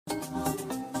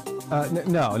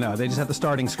No. They just have the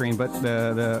starting screen, but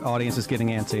the audience is getting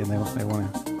antsy and they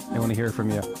want to hear from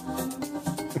you.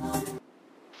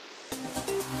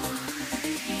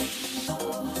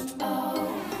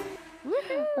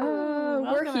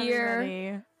 We're here.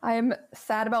 Everybody. I am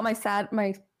sad about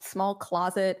my small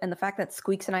closet and the fact that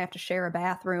Squeaks and I have to share a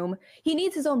bathroom. He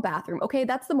needs his own bathroom. Okay,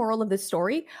 that's the moral of this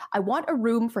story. I want a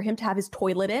room for him to have his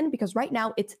toilet in because right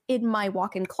now it's in my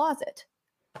walk-in closet.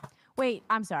 Wait,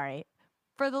 I'm sorry.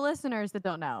 For the listeners that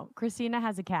don't know, Christina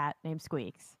has a cat named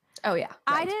Squeaks. Oh, yeah.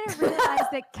 Right. I didn't realize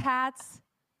that cats...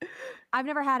 I've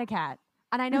never had a cat.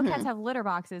 And I know cats have litter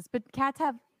boxes, but cats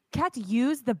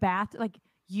use the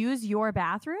use your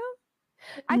bathroom?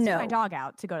 I took my dog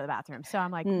out to go to the bathroom. So I'm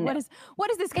like, what is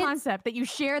this concept that you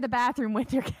share the bathroom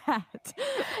with your cat?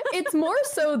 It's more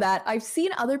so that I've seen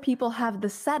other people have the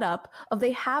setup of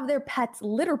they have their pet's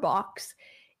litter box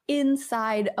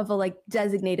inside of a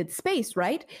designated space,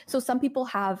 right? So some people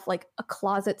have a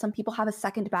closet, some people have a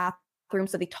second bathroom,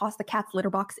 so they toss the cat's litter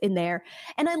box in there.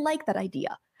 And I like that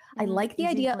idea. I like the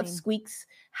idea of Squeaks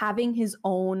having his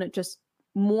own just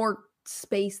more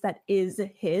space that is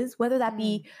his, whether that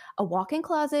be a walk-in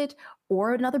closet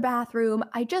or another bathroom.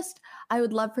 I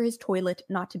would love for his toilet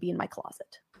not to be in my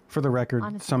closet. For the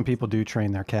record, some people do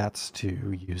train their cats to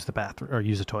use the bathroom or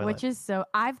use a toilet. Which is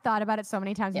I've thought about it so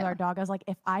many times with our dog. I was like,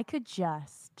 if I could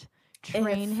just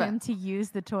train him to use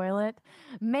the toilet,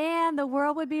 man, the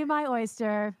world would be my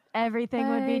oyster. Everything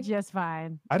would be just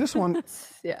fine. I just want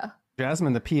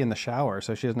Jasmine to pee in the shower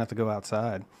so she doesn't have to go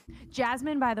outside.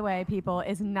 Jasmine, by the way, people,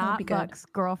 is not Buck's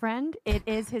girlfriend. It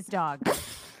is his dog.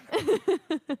 Oh my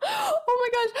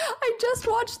gosh. I just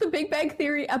watched the Big Bang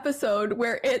Theory episode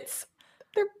where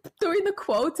they're doing the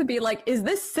quotes and be like, is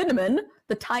this Cinnamon,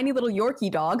 the tiny little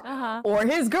Yorkie dog, or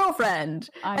his girlfriend?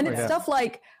 And it's stuff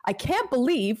like, I can't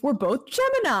believe we're both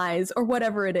Geminis, or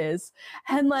whatever it is.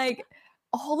 And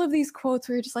all of these quotes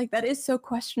where you're just like, that is so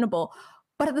questionable.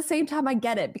 But at the same time, I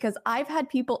get it because I've had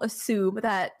people assume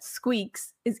that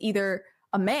Squeaks is either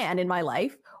a man in my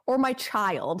life or my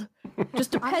child,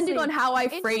 just depending on how I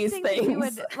phrase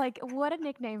things. What a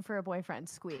nickname for a boyfriend,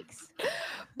 Squeaks.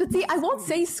 But see, I won't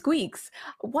say Squeaks.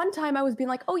 One time I was being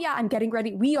like, oh yeah, I'm getting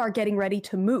ready. We are getting ready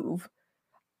to move.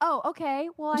 Oh, okay.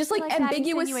 Well, just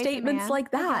ambiguous statements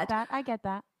like that. I get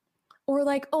that. Or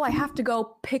oh, I have to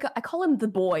go pick up, I call him the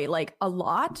boy a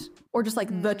lot, or just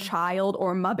the child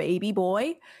or my baby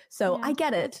boy. So I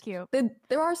get it. That's cute.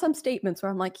 There are some statements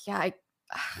where I'm like,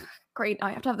 great.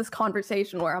 I have to have this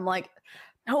conversation where I'm like,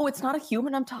 no, it's not a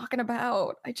human I'm talking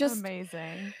about.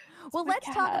 Amazing. Well, let's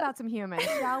talk about some humans,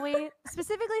 shall we?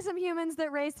 Specifically some humans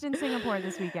that raced in Singapore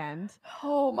this weekend.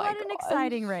 Oh my god. What an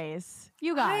exciting race.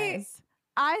 You guys,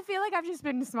 I feel like I've just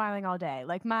been smiling all day.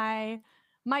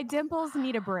 My dimples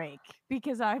need a break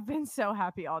because I've been so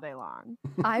happy all day long.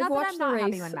 I've watched the race.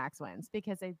 Happy when Max wins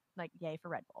because they yay for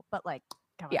Red Bull, but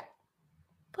come on.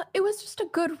 But it was just a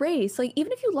good race.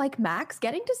 Even if you like Max,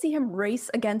 getting to see him race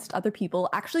against other people,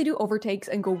 actually do overtakes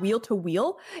and go wheel to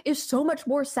wheel is so much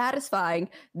more satisfying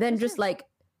than just bye.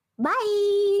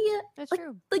 That's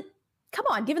true. Come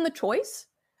on, given the choice,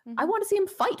 I want to see him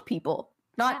fight people.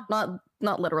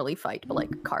 Not literally fight,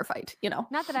 but car fight,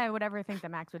 Not that I would ever think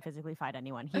that Max would physically fight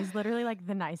anyone. He's literally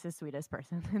the nicest, sweetest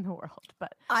person in the world.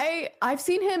 But I've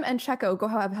seen him and Checo go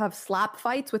have slap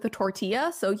fights with a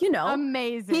tortilla, so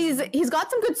amazing. He's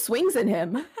got some good swings in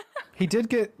him. He did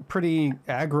get pretty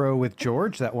aggro with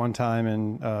George that one time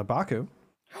in Baku.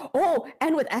 Oh,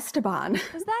 and with Esteban.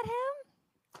 Was that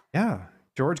him? Yeah,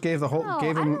 George gave the whole. I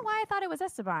don't know why I thought it was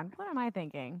Esteban. What am I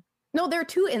thinking? No, there are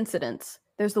two incidents.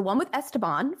 There's the one with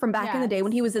Esteban from back in the day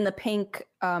when he was in the pink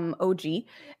OG.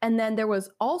 And then there was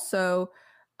also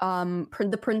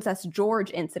the Princess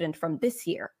George incident from this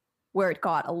year where it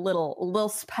got a little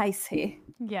spicy.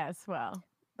 Yes, well.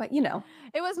 But,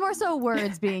 It was more so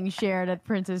words being shared at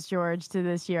Princess George to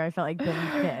this year. I felt like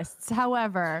than fists.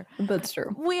 However, that's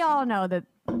true. We all know that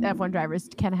F1 drivers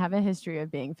can have a history of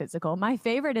being physical. My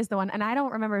favorite is the one, and I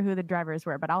don't remember who the drivers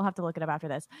were, but I'll have to look it up after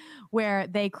this, where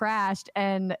they crashed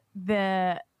and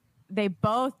they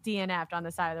both DNF'd on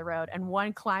the side of the road, and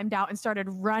one climbed out and started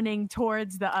running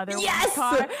towards the other one's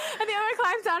car, and the other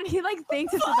climbs out, and he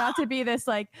thinks it's about to be this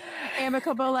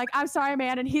amicable, I'm sorry,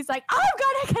 man, and he's like, I'm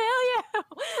gonna kill you,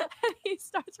 and he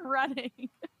starts running.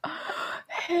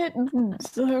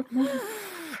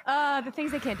 The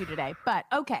things they can't do today. But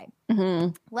okay,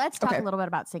 let's talk a little bit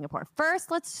about Singapore.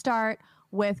 First, let's start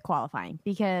with qualifying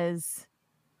because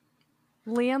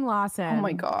Liam Lawson, oh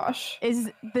my gosh,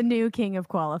 is the new king of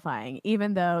qualifying.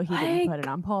 Even though he didn't put it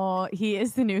on pole, he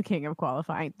is the new king of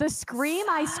qualifying. The scream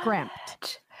I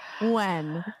scrimped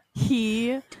when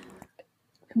he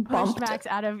bumped. Max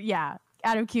out of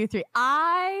Q3.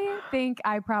 I think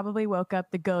I probably woke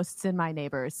up the ghosts in my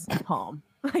neighbor's home.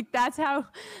 Like that's how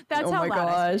Oh my loud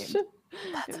I gosh. screamed.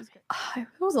 It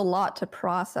was a lot to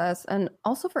process. And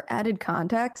also for added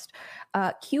context,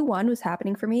 Q1 was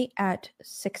happening for me at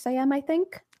 6 a.m., I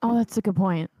think. Oh, that's a good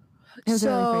point. It was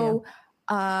early for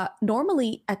you.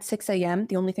 Normally at 6 a.m.,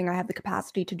 the only thing I have the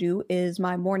capacity to do is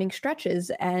my morning stretches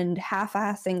and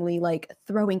half-assingly like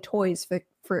throwing toys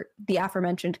for the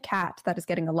aforementioned cat that is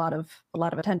getting a lot of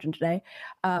attention today.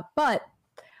 But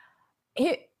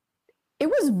it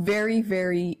was very,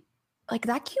 very like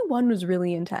that Q1 was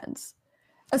really intense,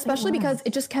 especially because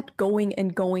it just kept going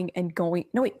and going and going.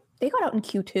 No, wait, they got out in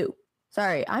Q2.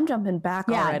 Sorry, I'm jumping back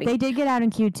already. They did get out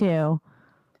in Q2.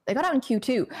 They got out in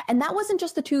Q2. And that wasn't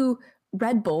just the two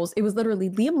Red Bulls. It was literally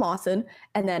Liam Lawson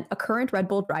and then a current Red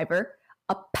Bull driver,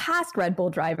 a past Red Bull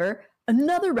driver,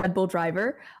 another Red Bull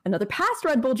driver, another past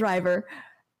Red Bull driver,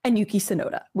 and Yuki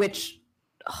Tsunoda, which,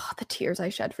 the tears I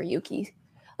shed for Yuki.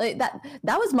 Like that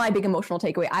was my big emotional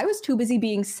takeaway. I was too busy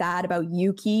being sad about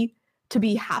Yuki to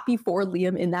be happy for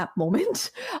Liam in that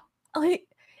moment. Like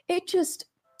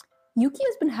Yuki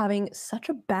has been having such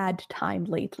a bad time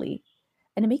lately.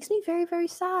 And it makes me very, very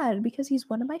sad because he's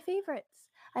one of my favorites.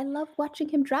 I love watching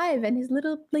him drive and his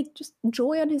little, like, just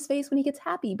joy on his face when he gets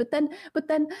happy. But then,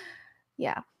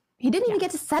 yeah, he didn't even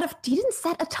get to he didn't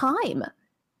set a time.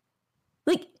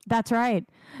 Like, that's right.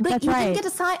 Like, that's he right. didn't get to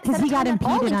set because he got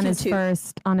impeded on his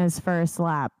Q2. first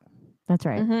lap. That's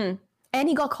right. Mm-hmm. And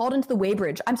he got called into the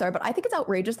weighbridge. I'm sorry, but I think it's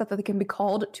outrageous that they can be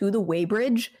called to the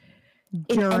weighbridge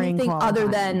in anything other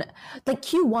than like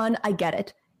Q1. I get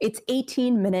it. It's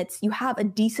 18 minutes. You have a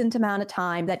decent amount of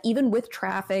time that even with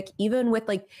traffic, even with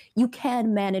like, you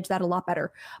can manage that a lot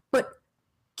better. But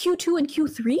Q2 and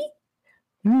Q3?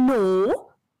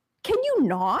 No. Can you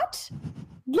not?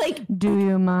 Like, do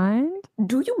you mind?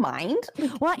 Do you mind?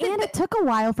 Well, and it took a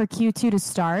while for Q2 to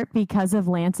start because of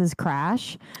Lance's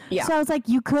crash. Yeah. So I was like,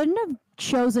 you couldn't have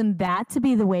chosen that to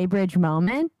be the weighbridge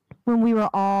moment when we were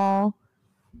all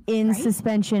in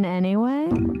suspension anyway.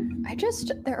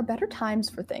 There are better times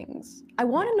for things. I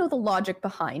want to know the logic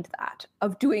behind that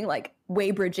of doing like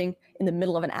weighbridging in the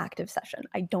middle of an active session.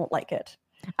 I don't like it.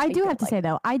 I do have to say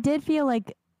though, I did feel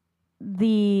like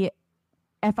the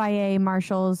FIA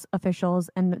marshals, officials,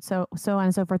 and so on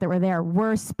and so forth that were there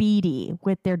were speedy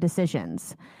with their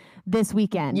decisions this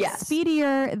weekend. Yes.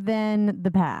 Speedier than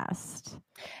the past.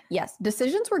 Yes,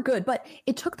 decisions were good, but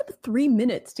it took them 3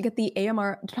 minutes to get to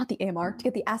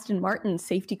get the Aston Martin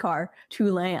safety car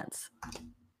to Lance.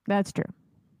 That's true.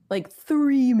 Like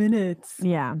 3 minutes.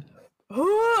 Yeah.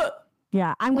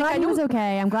 Yeah, I'm glad he was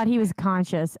okay. I'm glad he was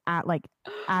conscious at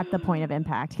the point of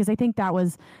impact, because I think that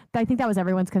was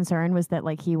everyone's concern, was that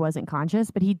like he wasn't conscious,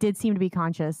 but he did seem to be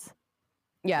conscious.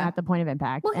 Yeah. At the point of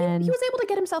impact. Well, he was able to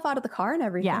get himself out of the car and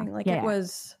everything. Yeah, it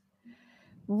was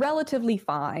relatively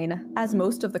fine, as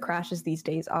most of the crashes these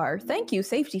days are. Thank you,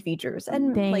 safety features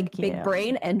and big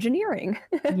brain engineering.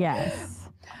 Yes.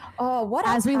 Oh, what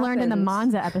else? As we learned in the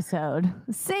Monza episode,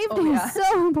 safety is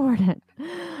so important.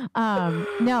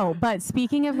 No, but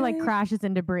speaking of like crashes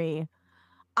and debris,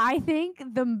 I think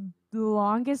the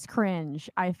longest cringe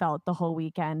I felt the whole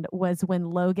weekend was when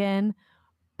Logan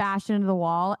bashed into the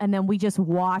wall and then we just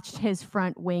watched his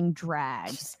front wing drag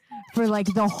for like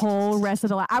the whole rest of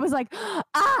the lap. I was like,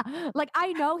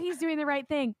 I know he's doing the right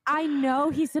thing. I know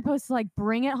he's supposed to like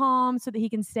bring it home so that he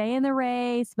can stay in the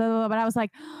race, blah, blah, blah. But I was like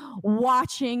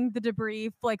watching the debris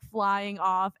like flying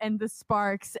off and the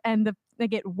sparks and they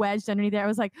get wedged underneath there. I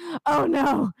was like, oh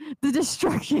no, the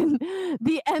destruction,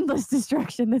 the endless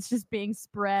destruction that's just being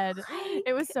spread.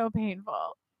 It was so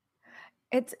painful.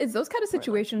 It's those kind of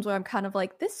situations where I'm kind of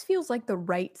like, this feels like the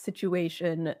right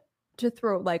situation to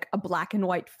throw like a black and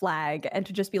white flag and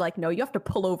to just be like, no, you have to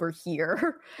pull over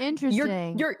here.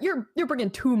 Interesting. You're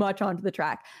bringing too much onto the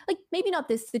track. Like maybe not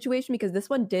this situation, because this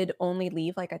one did only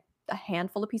leave like a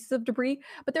handful of pieces of debris,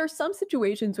 but there are some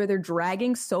situations where they're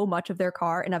dragging so much of their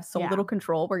car and have so little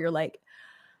control where you're like,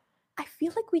 I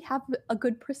feel like we have a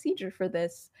good procedure for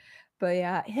this. But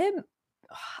yeah,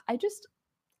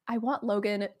 I want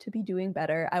Logan to be doing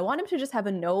better. I want him to just have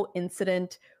a no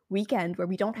incident weekend where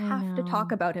we don't have to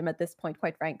talk about him at this point,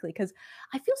 quite frankly, because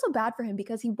I feel so bad for him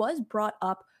because he was brought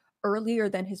up earlier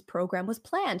than his program was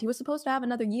planned. He was supposed to have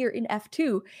another year in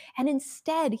F2, and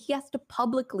instead he has to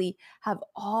publicly have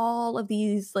all of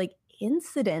these like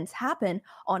incidents happen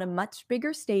on a much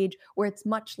bigger stage where it's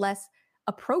much less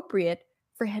appropriate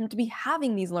for him to be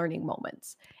having these learning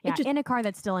moments. Yeah, in a car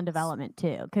that's still in development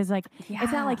too, because like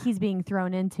it's not like he's being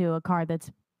thrown into a car that's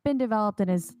been developed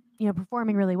and is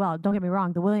performing really well. Don't get me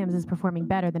wrong, the Williams is performing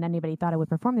better than anybody thought it would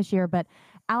perform this year, but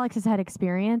Alex has had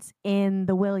experience in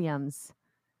the Williams.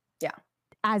 Yeah.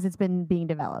 As it's been being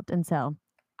developed. And so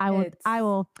I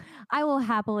will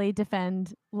happily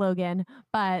defend Logan,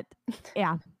 but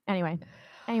yeah. Anyway,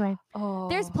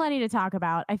 there's plenty to talk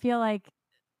about. I feel like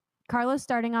Carlos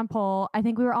starting on pole, I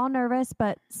think we were all nervous,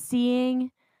 but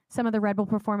seeing some of the Red Bull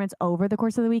performance over the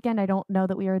course of the weekend, I don't know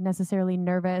that we were necessarily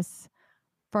nervous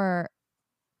for,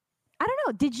 I don't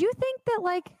know. Did you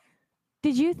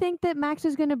think that Max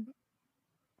was going to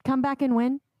come back and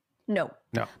win? No.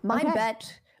 My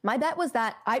bet was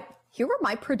that here were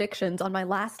my predictions on my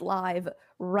last live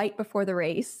right before the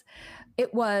race.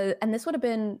 It was, and this would have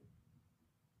been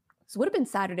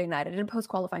Saturday night. I didn't post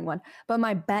qualifying one, but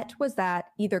my bet was that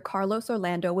either Carlos or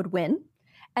Lando would win,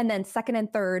 and then second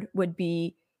and third would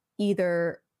be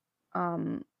either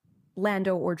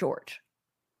Lando or George.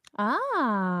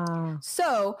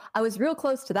 So I was real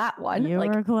close to that one. You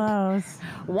were close.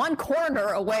 One corner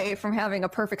away from having a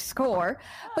perfect score.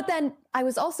 But then I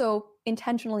was also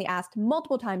intentionally asked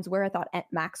multiple times where I thought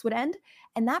Max would end.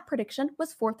 And that prediction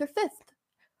was 4th or 5th.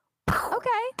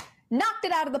 Okay. Knocked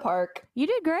it out of the park. You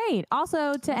did great.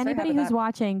 Also, to anybody who's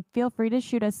watching, feel free to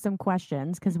shoot us some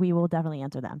questions because we will definitely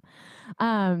answer them.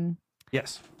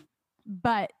 Yes.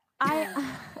 But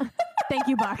thank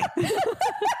you, Buck.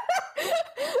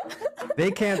 They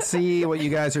can't see what you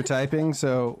guys are typing,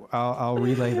 so I'll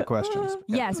relay the questions.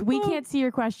 Yes, we can't see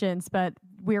your questions, but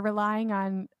we're relying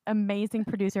on amazing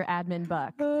producer admin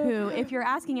Buck, who, if you're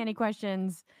asking any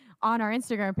questions on our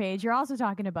Instagram page, you're also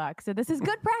talking to Buck. So this is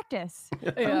good practice.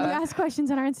 You ask questions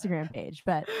on our Instagram page.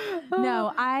 But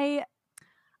no, I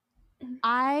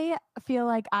feel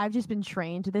like I've just been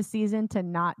trained this season to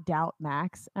not doubt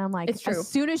Max. I'm like, as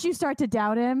soon as you start to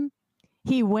doubt him,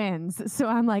 he wins. So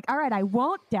I'm like, all right, I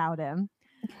won't doubt him.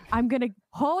 I'm going to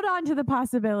hold on to the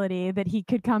possibility that he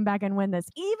could come back and win this,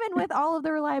 even with all of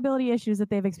the reliability issues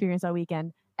that they've experienced all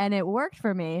weekend. And it worked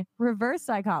for me. Reverse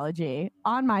psychology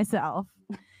on myself.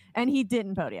 And he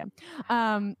didn't podium.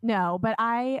 No, but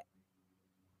I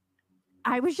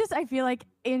feel like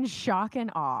in shock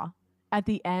and awe at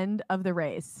the end of the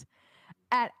race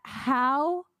at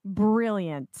how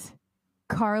brilliant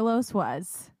Carlos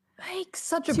was. Like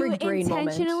such a big brain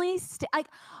moment.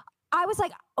 I was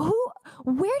like,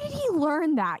 where did he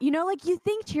learn that? Like you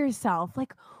think to yourself,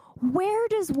 like, where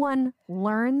does one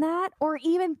learn that? Or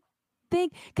even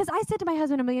think, because I said to my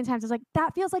husband a million times, I was like,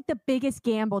 that feels like the biggest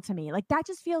gamble to me. Like that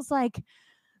just feels like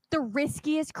the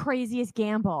riskiest, craziest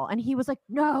gamble. And he was like,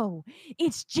 no,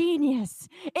 it's genius.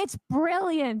 It's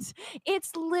brilliant.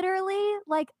 It's literally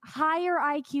like higher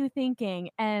IQ thinking.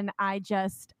 And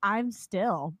I'm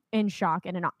still in shock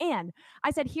and in awe. And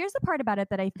I said, here's the part about it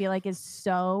that I feel like is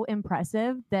so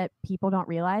impressive that people don't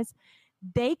realize.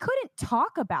 They couldn't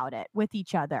talk about it with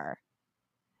each other.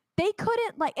 They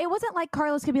couldn't, it wasn't like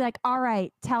Carlos could be like, all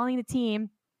right, telling the team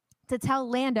to tell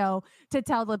Lando to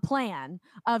tell the plan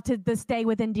of the stay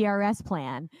within DRS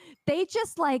plan. They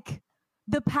just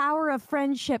the power of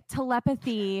friendship,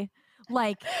 telepathy,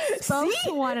 spoke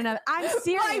to one another. I'm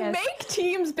serious. Why make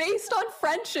teams based on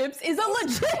friendships is a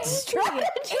legit strategy.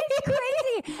 It's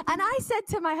crazy. And I said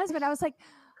to my husband, I was like,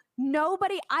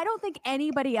 I don't think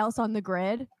anybody else on the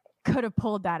grid could have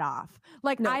pulled that off.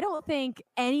 No. I don't think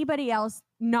anybody else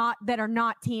that are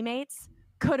not teammates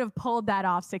could have pulled that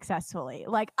off successfully.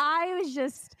 I was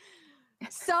just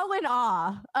so in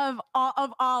awe of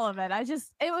all of it.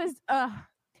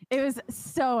 It was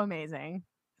so amazing.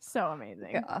 So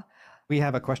amazing. Yeah. We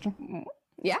have a question.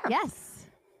 Yeah. Yes.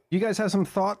 You guys have some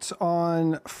thoughts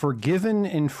on forgiven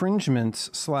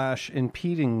infringements /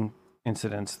 impeding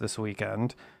incidents this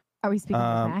weekend? Are we speaking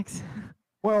of Max?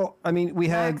 Well, I mean, we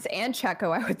had Max and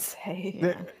Checo, I would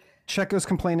say. Checo's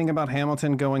complaining about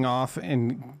Hamilton going off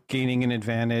and gaining an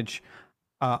advantage.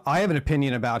 I have an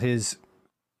opinion about his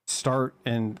start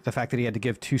and the fact that he had to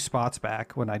give 2 spots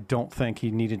back when I don't think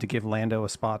he needed to give Lando a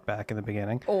spot back in the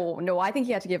beginning. Oh, no, I think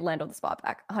he had to give Lando the spot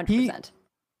back. 100%.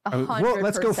 100%. Well,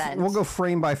 let's go. We'll go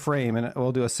frame by frame, and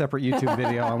we'll do a separate YouTube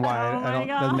video on why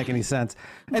doesn't make any sense.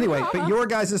 Anyway, but your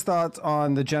guys' thoughts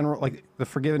on the general, the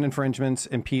forgiven infringements,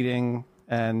 impeding,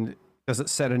 and does it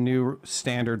set a new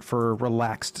standard for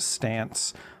relaxed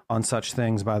stance on such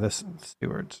things by the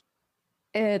stewards?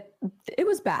 It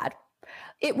was bad.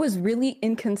 It was really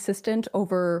inconsistent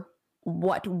over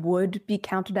what would be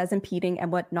counted as impeding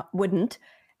and what wouldn't,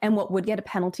 and what would get a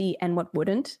penalty and what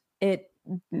wouldn't.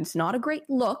 It's not a great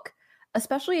look,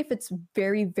 especially if it's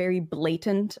very, very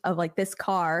blatant of this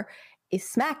car is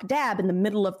smack dab in the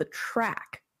middle of the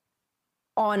track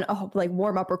on a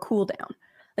warm up or cool down.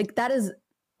 That is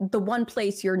the one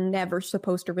place you're never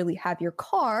supposed to really have your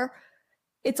car,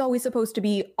 it's always supposed to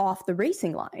be off the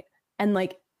racing line and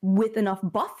like with enough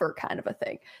buffer kind of a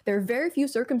thing. There are very few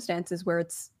circumstances where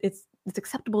it's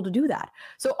acceptable to do that.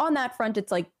 So on that front,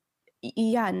 it's like,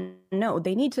 yeah, no,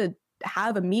 they need to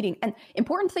have a meeting. And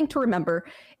important thing to remember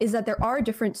is that there are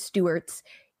different stewards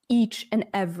each and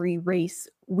every race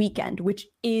weekend, which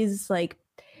is like,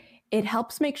 it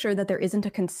helps make sure that there isn't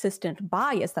a consistent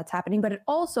bias that's happening, but it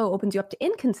also opens you up to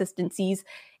inconsistencies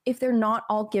if they're not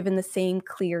all given the same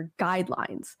clear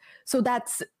guidelines. So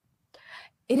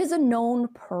it is a known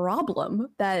problem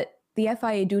that the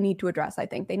FIA do need to address, I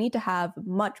think. They need to have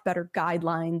much better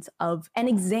guidelines and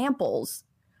examples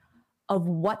of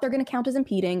what they're going to count as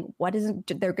impeding, what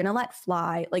they're going to let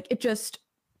fly. Like it just,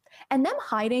 and them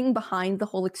hiding behind the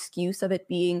whole excuse of it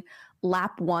being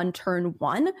lap 1, turn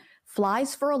 1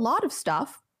 flies for a lot of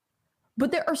stuff.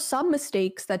 But there are some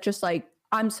mistakes that just like,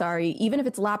 I'm sorry, even if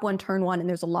it's lap 1, turn 1 and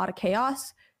there's a lot of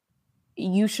chaos,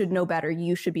 you should know better.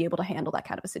 You should be able to handle that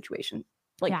kind of a situation.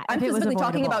 Like I'm specifically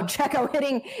talking about Checo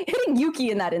hitting Yuki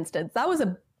in that instance. That was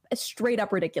a straight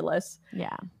up ridiculous.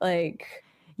 Yeah. Like,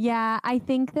 yeah, I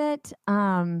think that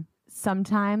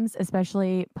sometimes,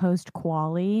 especially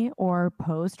post-quali or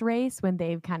post-race, when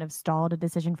they've kind of stalled a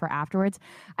decision for afterwards,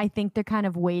 I think they're kind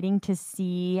of waiting to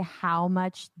see how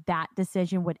much that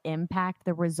decision would impact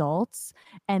the results.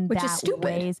 And which that is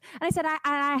stupid. And I said,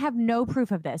 I have no proof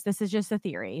of this. This is just a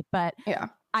theory. But yeah,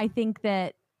 I think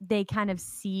that they kind of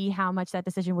see how much that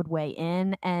decision would weigh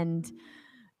in, and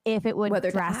if it would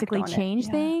drastically change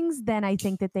things, then I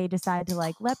think that they decide to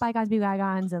like let bygones be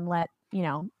bygones and let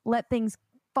things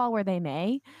fall where they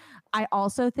may. I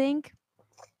also think,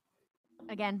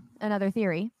 again, another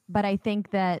theory, but I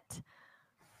think that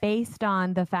based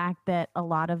on the fact that a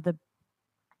lot of the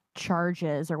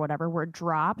charges or whatever were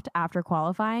dropped after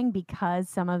qualifying because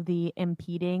some of the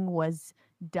impeding was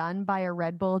done by a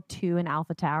Red Bull to an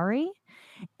AlphaTauri,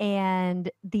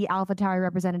 and the AlphaTauri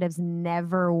representatives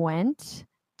never went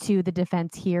to the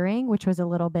defense hearing, which was a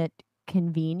little bit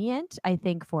convenient, I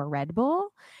think, for Red Bull.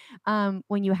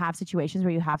 When you have situations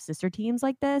where you have sister teams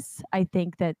like this, I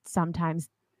think that sometimes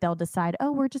they'll decide,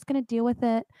 oh, we're just going to deal with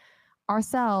it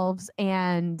ourselves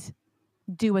and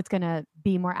do what's going to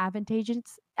be more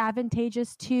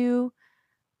advantageous to,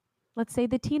 let's say,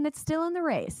 the team that's still in the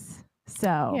race.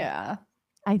 So yeah,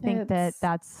 I think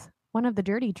that's one of the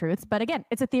dirty truths. But again,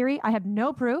 it's a theory. I have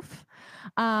no proof.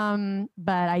 But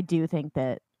I do think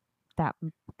that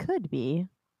could be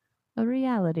a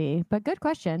reality. But good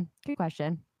question. Good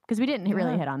question. Because we didn't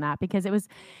really hit on that, because it was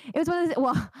one of those,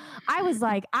 well,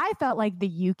 I felt like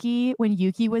when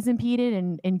Yuki was impeded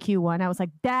in Q1, I was like,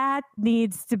 that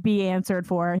needs to be answered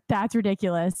for. That's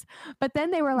ridiculous. But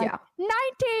then they were like,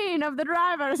 19 of the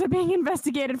drivers are being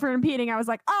investigated for impeding. I was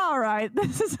like, all right,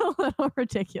 this is a little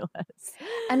ridiculous.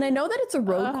 And I know that it's a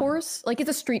road course, like it's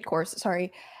a street course,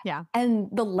 sorry. Yeah. And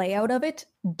the layout of it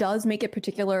does make it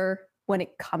particular when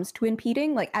it comes to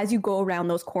impeding. Like as you go around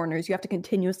those corners, you have to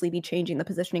continuously be changing the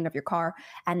positioning of your car,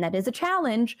 and that is a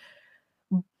challenge.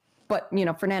 But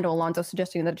Fernando Alonso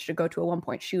suggesting that it should go to a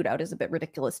 1-point shootout is a bit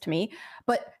ridiculous to me.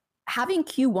 But having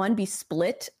Q1 be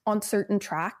split on certain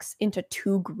tracks into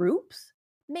 2 groups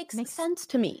makes sense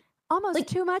to me. Almost like,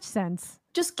 too much sense.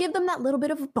 Just give them that little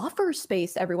bit of buffer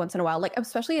space every once in a while, like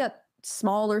especially at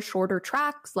smaller, shorter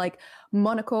tracks like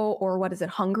Monaco, or what is it,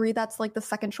 Hungary, that's like the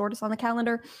second shortest on the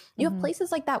calendar. You have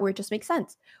places like that where it just makes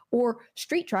sense. Or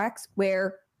street tracks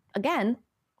where, again,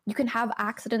 you can have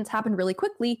accidents happen really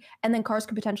quickly and then cars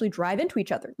could potentially drive into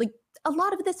each other. Like a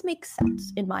lot of this makes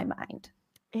sense in my mind.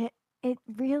 It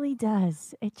really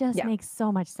does. It just makes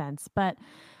so much sense. But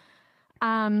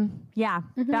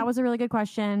that was a really good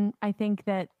question. I think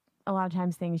that a lot of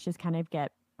times things just kind of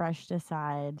get brushed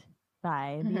aside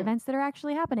by the events that are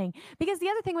actually happening. Because the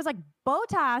other thing was like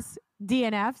Bottas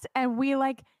DNF'd and we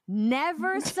like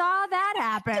never saw that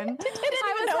happen. I was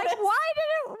notice. Like, why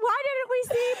didn't we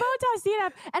see Bottas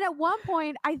DNF? And at one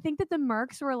point, I think that the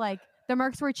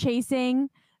Mercs were chasing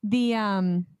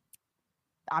the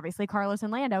obviously Carlos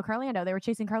and Carlando, they were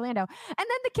chasing Carlando. And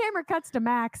then the camera cuts to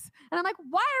Max. And I'm like,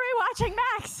 why are we watching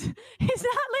Max? He's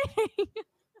not leading.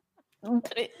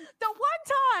 The one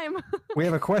time. We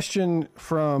have a question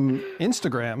from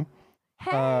Instagram.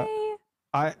 Hey.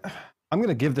 I'm going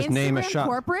to give this name a shot.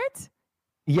 Corporate?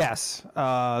 Yes.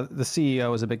 The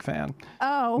CEO is a big fan.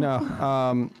 Oh.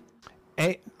 No.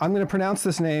 I'm going to pronounce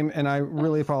this name, and I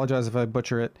really apologize if I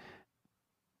butcher it.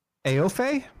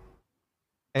 Aofe?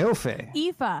 Aoife.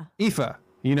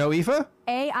 You know Aoife?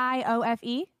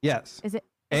 Aiofe? Yes. Is it?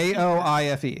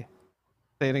 Aoife.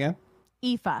 Say it again.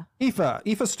 Aoife.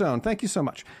 Aoife Stone. Thank you so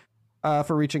much.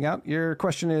 for reaching out. Your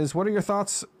question is, what are your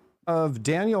thoughts of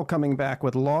Daniel coming back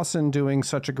with Lawson doing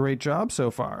such a great job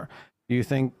so far? Do you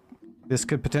think this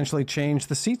could potentially change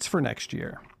the seats for next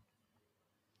year?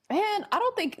 Man, I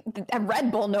don't think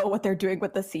Red Bull know what they're doing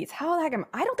with the seats. How the heck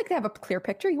I don't think they have a clear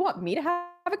picture. You want me to have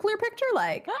a clear picture?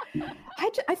 Like,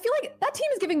 I feel like that team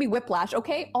is giving me whiplash,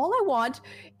 okay? All I want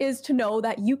is to know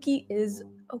that Yuki is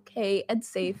okay and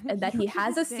safe and that he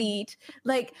has a seat.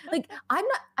 Like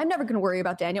I'm never going to worry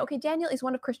about Daniel. Okay, Daniel is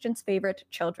one of Christian's favorite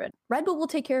children. Red Bull will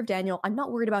take care of Daniel. I'm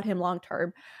not worried about him long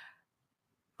term.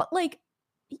 But like,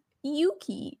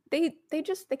 Yuki, they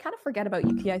kind of forget about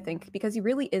Yuki, I think, because he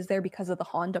really is there because of the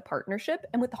Honda partnership.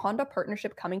 And with the Honda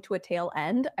partnership coming to a tail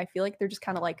end, I feel like they're just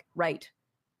kind of like, right,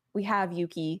 we have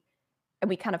Yuki and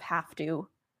we kind of have to.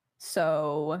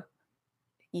 So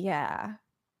yeah,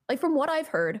 like from what I've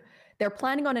heard, they're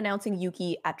planning on announcing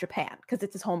Yuki at Japan because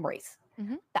it's his home race.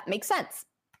 Mm-hmm. That makes sense.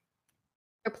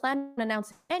 They're planning on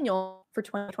announcing Daniel for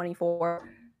 2024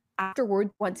 afterward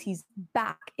once he's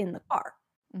back in the car.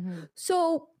 Mm-hmm.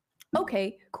 So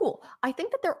okay, cool. I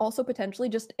think that they're also potentially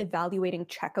just evaluating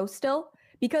Checo still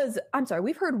because, I'm sorry,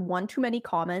 we've heard one too many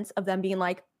comments of them being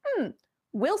like,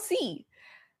 we'll see.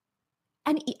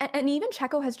 And even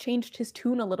Checo has changed his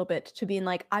tune a little bit to being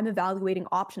like, I'm evaluating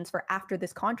options for after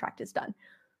this contract is done.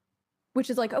 Which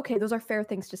is like, okay, those are fair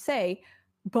things to say,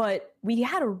 but we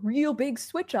had a real big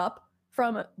switch up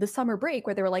from the summer break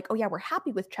where they were like, oh yeah, we're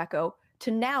happy with Checo,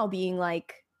 to now being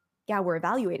like, yeah, we're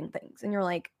evaluating things. And you're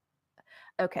like,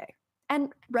 okay.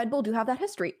 And Red Bull do have that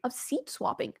history of seat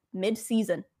swapping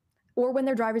mid-season or when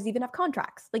their drivers even have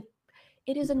contracts. Like,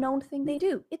 it is a known thing they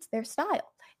do. It's their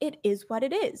style. It is what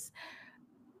it is.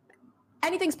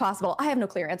 Anything's possible. I have no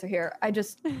clear answer here.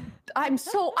 I'm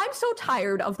so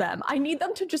tired of them. I need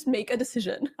them to just make a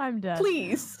decision. I'm done.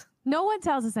 Please. No one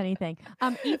tells us anything.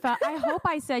 Aoife, I hope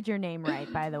I said your name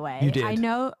right, by the way. You did. I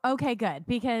know. Okay, good.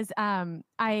 Because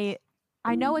I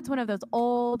know it's one of those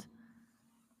old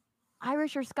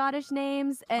Irish or Scottish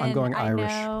names, and I'm going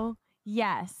Irish.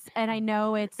 Yes, and I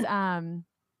know it's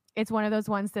one of those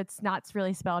ones that's not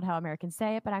really spelled how Americans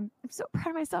say it, but I'm so proud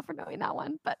of myself for knowing that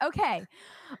one. But okay,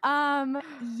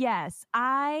 yes,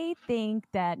 I think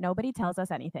that nobody tells us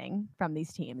anything from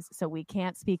these teams, so we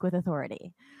can't speak with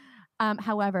authority.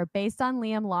 However, based on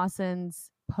Liam Lawson's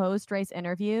post-race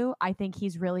interview, I think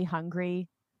he's really hungry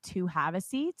to have a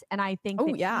seat, and I think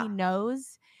he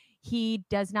knows he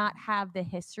does not have the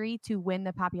history to win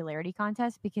the popularity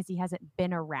contest because he hasn't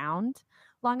been around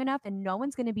long enough, and no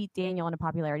one's going to beat Daniel in a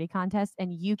popularity contest,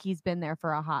 and Yuki's been there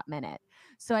for a hot minute.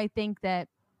 So I think that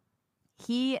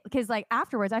because like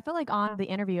afterwards, I feel like on the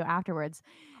interview afterwards,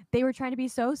 they were trying to be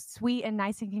so sweet and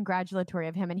nice and congratulatory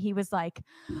of him. And he was like,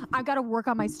 I've got to work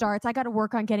on my starts. I got to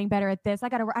work on getting better at this.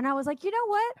 And I was like, you know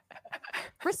what?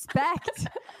 Respect.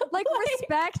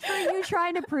 Respect for you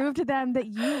trying to prove to them that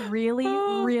you really,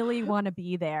 really want to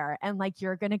be there. And like,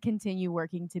 you're going to continue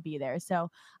working to be there.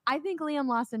 So I think Liam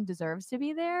Lawson deserves to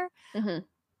be there. Mm-hmm.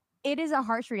 It is a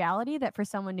harsh reality that for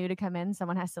someone new to come in,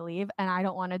 someone has to leave. And I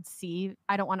don't want to see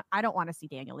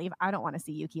Daniel leave. I don't want to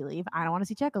see Yuki leave. I don't want to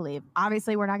see Checo leave.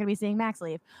 Obviously, we're not going to be seeing Max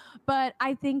leave. But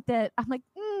I think that I'm like,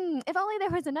 if only there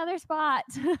was another spot.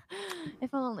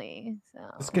 If only. So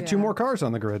let's get 2 more cars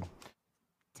on the grid.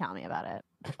 Tell me about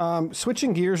it.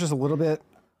 Switching gears just a little bit.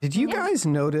 Did you guys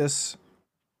notice,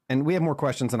 and we have more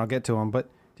questions and I'll get to them, but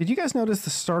did you guys notice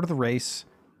the start of the race?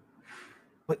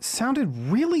 It sounded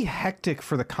really hectic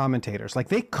for the commentators. Like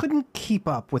they couldn't keep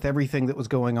up with everything that was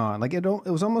going on. Like it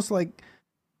was almost like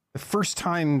the first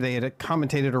time they had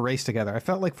commentated a race together. I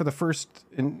felt like for the first,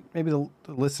 and maybe the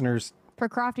listeners. For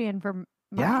Crofty and for Mark.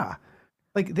 Yeah.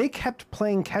 Like they kept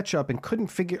playing catch up and couldn't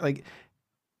figure, like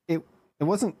it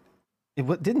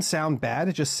didn't sound bad.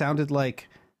 It just sounded like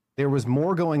there was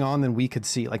more going on than we could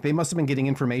see. Like they must have been getting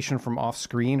information from off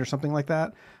screen or something like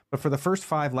that. But for the first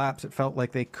 5 laps, it felt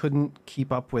like they couldn't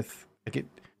keep up with it.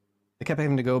 They kept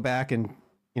having to go back and,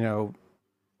 we're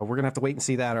going to have to wait and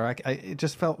see that. Or it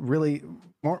just felt really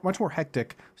much more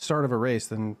hectic start of a race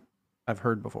than I've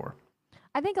heard before.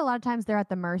 I think a lot of times they're at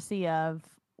the mercy of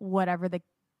whatever the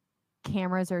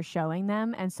cameras are showing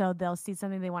them. And so they'll see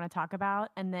something they want to talk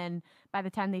about. And then by the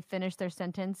time they finish their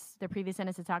previous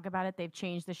sentence to talk about it, they've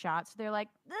changed the shot. So they're like,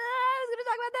 I was going to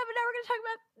talk about that, but now we're going to talk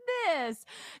about this.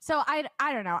 So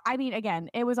I don't know. I mean, again,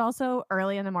 it was also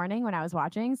early in the morning when I was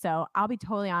watching. So I'll be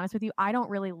totally honest with you. I don't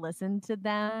really listen to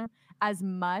them as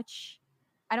much.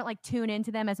 I don't tune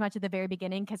into them as much at the very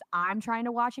beginning because I'm trying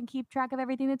to watch and keep track of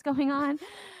everything that's going on.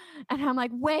 And I'm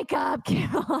like, wake up,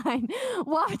 Caroline,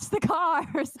 watch the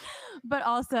cars. But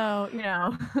also,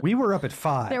 we were up at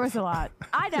 5. There was a lot.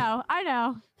 I know.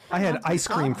 I had ice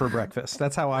cream for breakfast.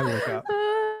 That's how I woke up.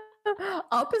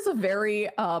 Up is a very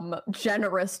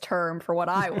generous term for what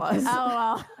I was. Oh,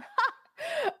 well.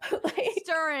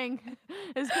 Stirring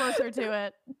is closer to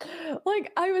it.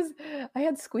 Like I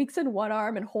had squeaks in one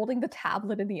arm and holding the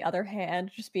tablet in the other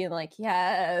hand, just being like,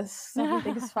 yes,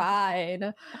 everything's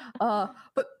fine.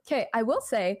 But okay, I will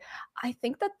say, I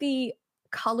think that the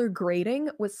color grading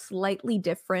was slightly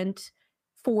different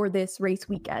for this race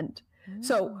weekend.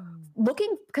 So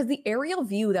because the aerial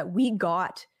view that we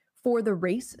got for the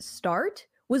race start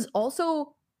was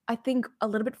also, I think, a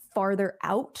little bit farther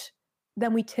out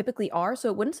than we typically are. So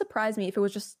it wouldn't surprise me if it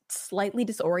was just slightly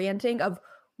disorienting of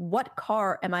what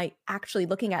car am I actually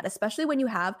looking at, especially when you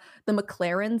have the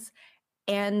McLarens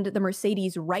and the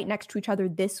Mercedes right next to each other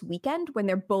this weekend when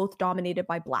they're both dominated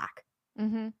by black.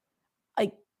 Mm-hmm.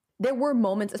 Like there were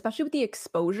moments, especially with the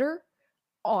exposure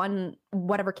on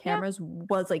whatever cameras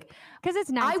was like, because it's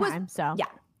nighttime.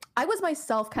 I was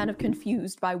myself kind of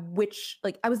confused by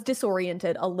I was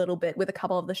disoriented a little bit with a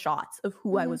couple of the shots of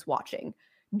who I was watching,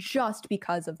 just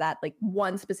because of that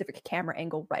one specific camera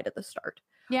angle right at the start.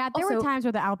 Yeah, there were times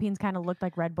where the Alpines kind of looked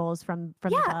like Red Bulls from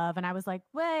above, and I was like,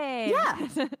 wait.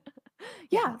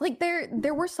 Yeah, like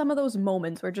there were some of those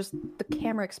moments where just the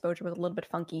camera exposure was a little bit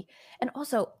funky. And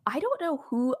also, I don't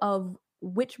know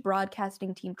which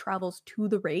broadcasting team travels to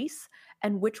the race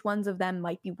and which ones of them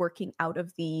might be working out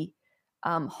of the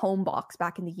home box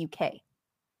back in the UK.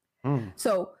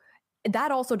 So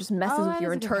that also just messes with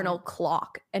your internal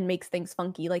clock and makes things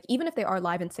funky. Like even if they are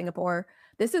live in Singapore,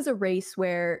 this is a race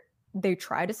where they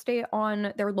try to stay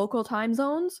on their local time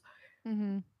zones,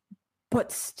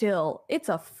 but still it's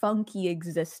a funky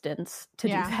existence to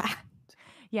do that.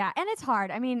 Yeah, and it's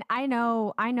hard. I mean, I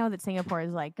know that Singapore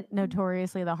is like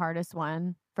notoriously the hardest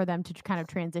one for them to kind of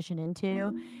transition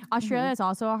into. Australia is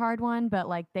also a hard one, but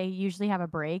like they usually have a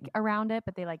break around it,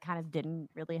 but they like kind of didn't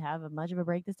really have much of a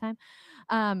break this time.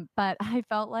 But I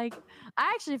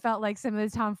actually felt like some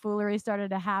of the tomfoolery started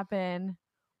to happen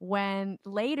when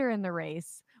later in the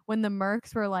race, when the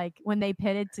Mercs were like, when they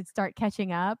pitted to start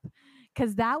catching up,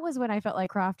 because that was when I felt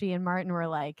like Crofty and Martin were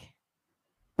like,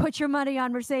 put your money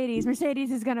on Mercedes.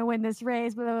 Mercedes is going to win this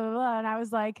race, blah, blah, blah. And I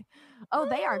was like, oh,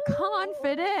 they are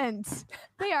confident.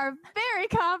 They are very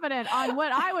confident on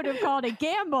what I would have called a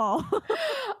gamble.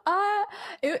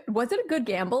 Was it a good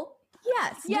gamble?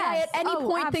 Yes. Did I at any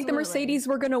point think the Mercedes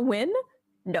were going to win?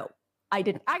 No, I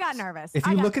didn't. I got nervous. If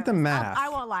you look at the math. I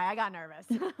won't lie. I got nervous.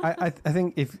 I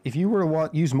think if you were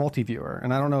to use Multiviewer,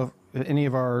 and I don't know if any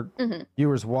of our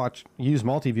viewers use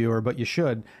Multiviewer, but you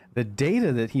should, the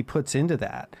data that he puts into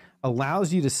that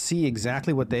allows you to see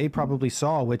exactly what they probably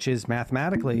saw, which is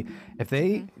mathematically, if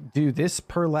they do this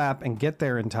per lap and get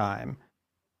there in time,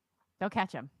 they'll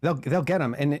catch him. They'll get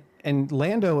him. And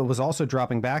Lando was also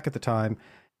dropping back at the time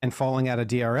and falling out of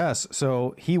DRS,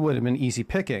 so he would have been easy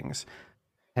pickings.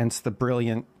 Hence the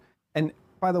brilliant. And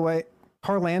by the way,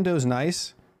 Carlando's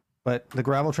nice, but the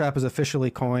gravel trap is officially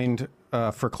coined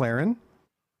for Claren.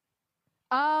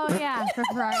 Oh yeah, for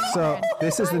Ferrari. So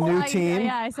this is the new team.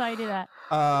 Yeah, I saw you do that.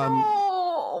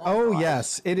 Oh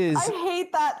yes, it is. I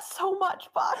hate that so much,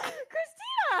 Buck.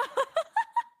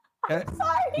 Christina. I'm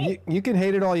sorry. You can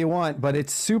hate it all you want, but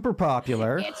it's super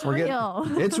popular. It's real.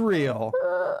 It's real.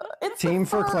 It's team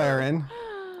for Claren.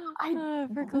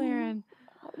 For Claren.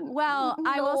 Well,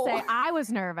 I will say I was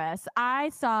nervous. I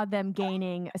saw them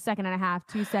gaining 1.5 seconds,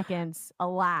 2 seconds a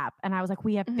lap. And I was like,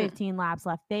 we have 15 laps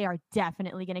left. They are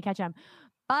definitely going to catch them.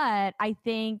 But I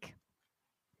think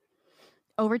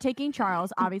overtaking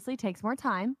Charles obviously takes more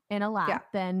time in a lap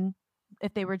than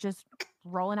if they were just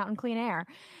rolling out in clean air.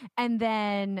 And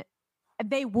then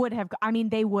they would have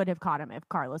caught him if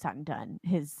Carlos hadn't done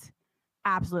his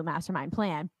absolute mastermind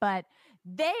plan. But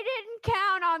they didn't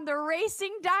count on the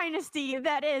racing dynasty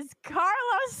that is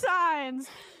Carlos Sainz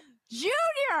Jr.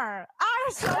 I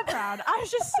was so proud. I was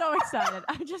just so excited.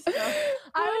 I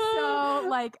was so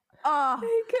like, oh.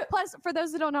 Plus, for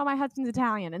those that don't know, my husband's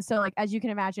Italian. And so, like, as you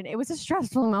can imagine, it was a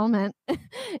stressful moment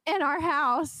in our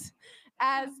house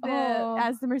as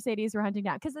the Mercedes were hunting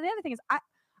down. Because the other thing is,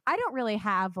 I don't really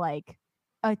have like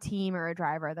a team or a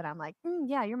driver that I'm like,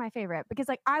 yeah, you're my favorite. Because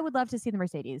like, I would love to see the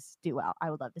Mercedes do well.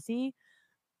 I would love to see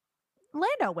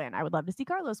Lando win. I would love to see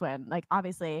Carlos win. Like,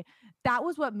 obviously, that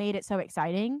was what made it so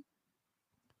exciting,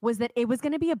 was that it was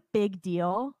going to be a big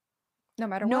deal no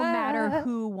matter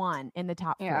who won in the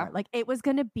top four. Like, it was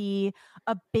going to be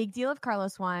a big deal if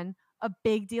Carlos won, a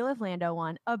big deal if Lando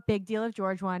won, a big deal if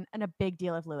George won, and a big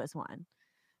deal if Lewis won.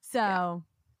 So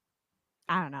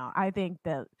I don't know. I think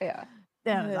that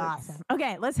was awesome.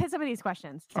 Okay, let's hit some of these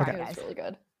questions. Sorry, That's really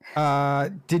good.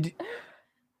 Did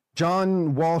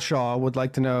John Walshaw would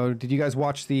like to know, did you guys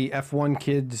watch the F1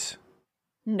 Kids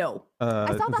No.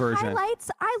 I saw the version?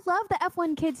 highlights. I love the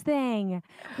F1 Kids thing.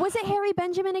 Was it Harry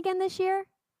Benjamin again this year?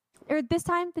 Or this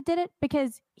time that did it?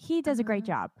 Because he does a great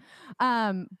job.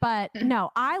 But no,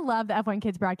 I love the F1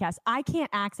 Kids broadcast. I can't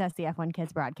access the F1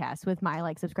 Kids broadcast with my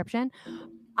like subscription.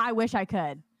 I wish I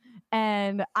could.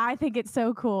 And I think it's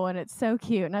so cool and it's so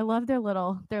cute. And I love their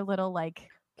little like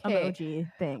emoji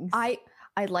things. I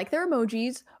like their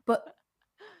emojis, but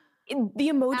the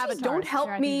emojis Avatars. don't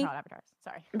help me. Avatars.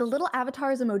 Sorry. The little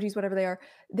avatars, emojis, whatever they are,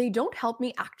 they don't help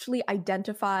me actually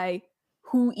identify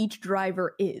who each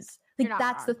driver is. Like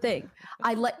that's the thing.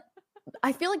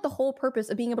 I feel like the whole purpose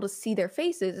of being able to see their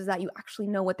faces is that you actually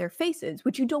know what their face is,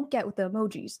 which you don't get with the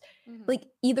emojis. Mm-hmm. Like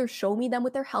either show me them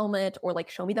with their helmet or like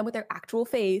show me them with their actual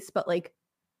face. But like,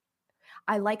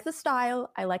 I like the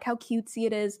style. I like how cutesy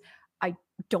it is. I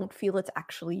don't feel it's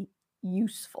actually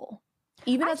useful.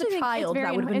 Even as a child,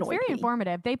 that would have annoyed me. It's very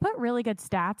informative. They put really good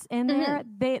stats in there.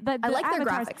 I like their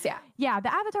graphics. Yeah,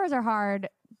 the avatars are hard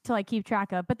to like keep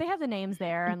track of, but they have the names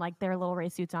there and like their little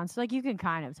race suits on, so like you can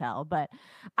kind of tell. But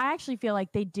I actually feel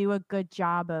like they do a good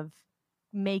job of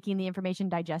making the information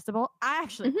digestible. I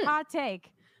actually hot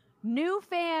take, new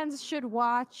fans should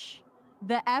watch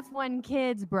the F1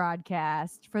 Kids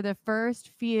broadcast for the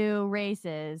first few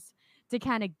races to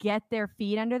kind of get their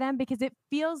feet under them, because it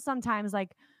feels sometimes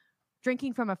like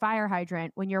drinking from a fire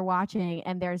hydrant when you're watching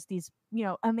and there's these, you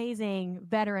know, amazing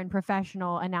veteran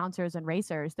professional announcers and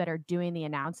racers that are doing the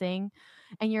announcing.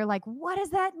 And you're like, what does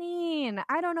that mean?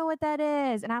 I don't know what that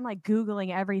is. And I'm like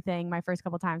Googling everything my first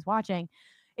couple times watching.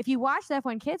 If you watch the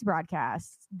F1 Kids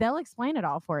broadcasts, they'll explain it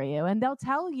all for you. And they'll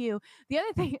tell you the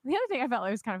other thing I felt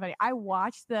like was kind of funny. I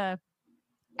watched the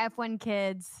F1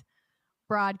 Kids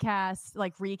broadcast,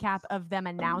 like recap of them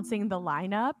announcing the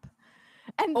lineup.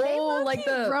 And they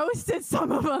roasted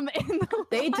some of them in the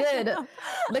They lineup. did.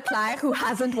 Leclerc, who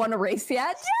hasn't won a race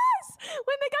yet. Yes,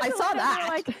 when they got I saw that.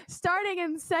 like starting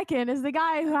in second is the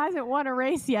guy who hasn't won a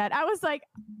race yet. I was like,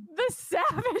 the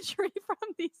savagery from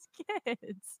these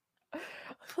kids.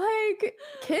 Like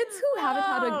kids who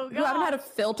haven't had a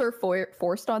filter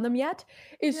forced on them yet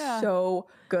is so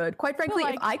good. Quite frankly,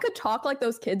 if I could talk like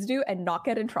those kids do and not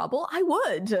get in trouble, I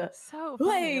would. So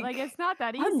funny. Like it's not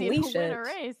that easy to win a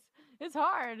race. It's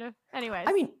hard. Anyways.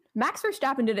 I mean, Max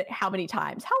Verstappen did it how many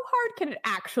times? How hard can it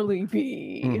actually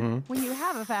be? When you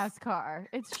have a fast car,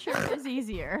 it sure is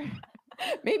easier.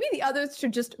 Maybe the others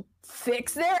should just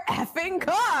fix their effing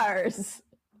cars.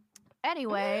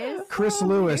 Anyways. Chris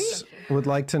Lewis would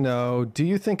like to know, do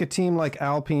you think a team like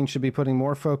Alpine should be putting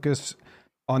more focus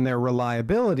on their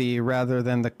reliability rather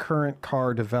than the current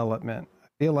development? I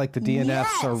feel like the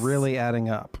DNFs are really adding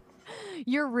up.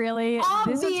 You're really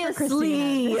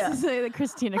obviously. This is the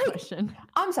Christina question.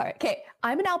 I'm sorry. Okay,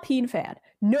 I'm an Alpine fan.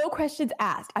 No questions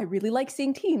asked. I really like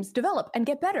seeing teams develop and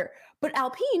get better. But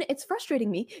Alpine, it's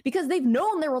frustrating me because they've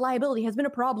known their reliability has been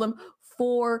a problem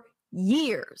for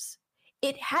years.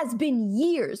 It has been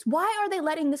years. Why are they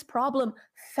letting this problem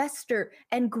fester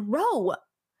and grow?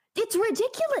 It's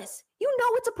ridiculous. You know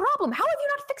it's a problem. How have you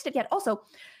not fixed it yet? Also,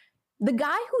 the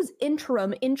guy who's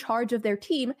interim in charge of their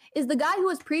team is the guy who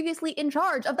was previously in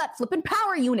charge of that flippin'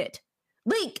 power unit.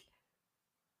 Like,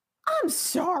 I'm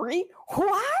sorry.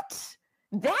 What?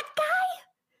 That guy?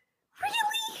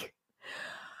 Really?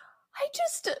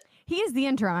 He is the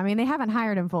interim. I mean, they haven't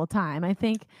hired him full time. I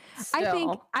think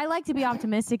I like to be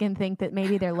optimistic and think that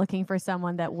maybe they're looking for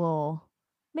someone that will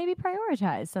maybe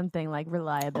prioritize something like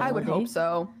reliability. I would hope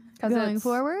so. Going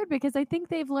forward, because I think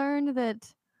they've learned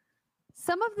that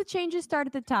some of the changes start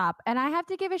at the top. And I have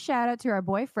to give a shout out to our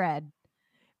boy Fred,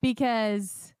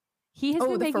 because he has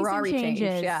been making some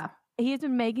changes. He has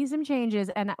been making some changes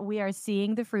and we are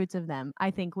seeing the fruits of them.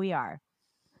 I think we are.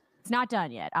 It's not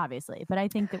done yet, obviously, but I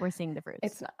think that we're seeing the fruits.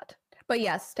 It's not. But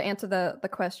yes, to answer the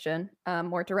question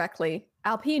more directly,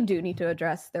 Alpine do need to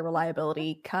address their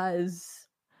reliability because,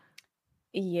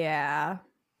 they're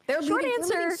short leaving,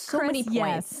 answer, so Chris, many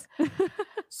points. Yes.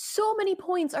 So many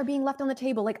points are being left on the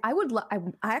table. Like I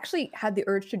actually had the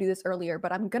urge to do this earlier,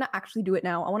 but I'm gonna actually do it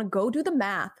now. I want to go do the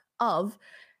math of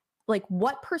like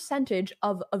what percentage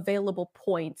of available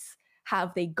points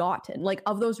have they gotten, like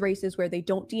of those races where they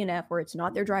don't DNF, where it's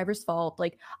not their driver's fault.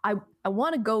 Like I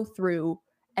want to go through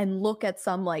and look at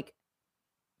some like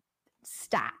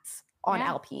stats on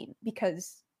Alpine,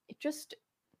 because it just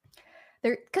they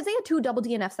had 2 double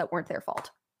DNFs that weren't their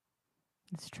fault.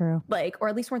 It's true. Like, or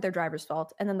at least weren't their driver's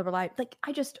fault. And then the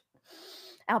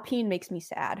Alpine makes me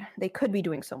sad. They could be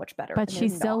doing so much better. But she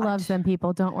still loves them,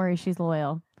 people. Don't worry, she's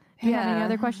loyal. Do you have any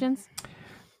other questions?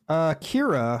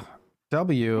 Kira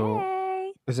W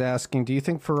is asking, do you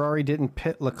think Ferrari didn't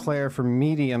pit Leclerc for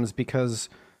mediums because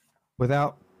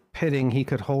without pitting, he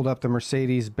could hold up the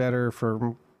Mercedes better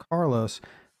for Carlos?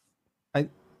 I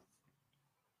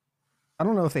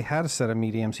don't know if they had a set of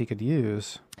mediums he could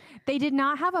use. They did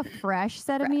not have a fresh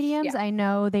set of mediums. Yeah. I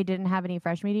know they didn't have any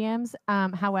fresh mediums.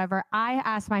 However, I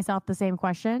asked myself the same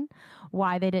question,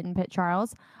 why they didn't pit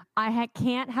Charles. I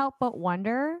can't help but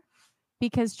wonder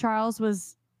because Charles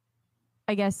was,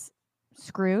 I guess,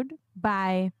 screwed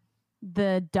by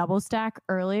the double stack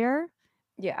earlier.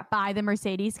 Yeah. By the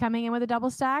Mercedes coming in with a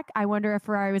double stack. I wonder if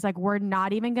Ferrari was like, we're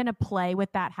not even going to play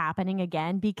with that happening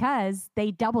again because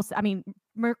they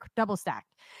Merc double stacked.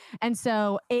 And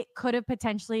so it could have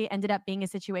potentially ended up being a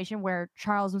situation where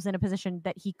Charles was in a position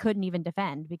that he couldn't even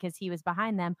defend because he was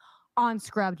behind them on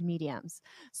scrubbed mediums.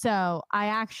 So I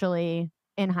actually,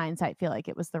 in hindsight, feel like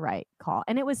it was the right call.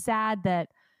 And it was sad that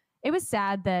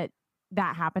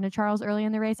happened to Charles early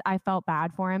in the race. I felt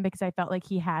bad for him because I felt like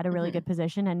he had a really good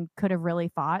position and could have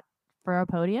really fought for a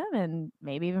podium and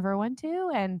maybe even for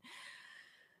 1-2. And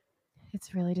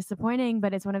it's really disappointing,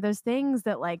 but it's one of those things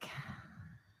that, like,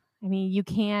 I mean, you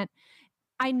can't,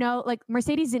 I know, like,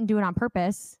 Mercedes didn't do it on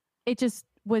purpose. It just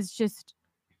was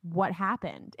what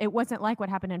happened. It wasn't like what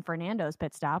happened in Fernando's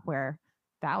pit stop where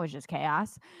that was just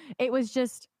chaos. It was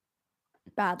just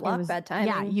bad luck, bad timing.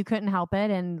 Yeah, you couldn't help it.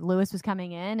 And Lewis was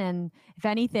coming in. And if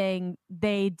anything,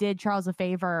 they did Charles a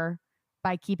favor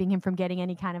by keeping him from getting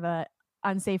any kind of a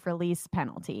unsafe release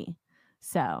penalty.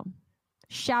 So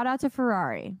shout out to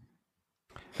Ferrari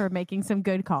for making some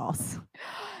good calls.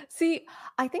 See,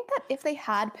 I think that if they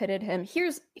had pitted him,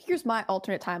 here's my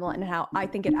alternate timeline and how I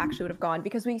think it actually would have gone,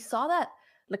 because we saw that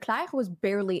Leclerc was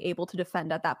barely able to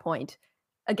defend at that point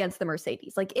against the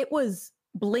Mercedes. Like, it was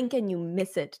blink and you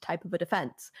miss it type of a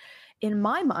defense. In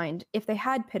my mind, if they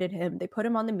had pitted him, they put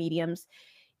him on the mediums,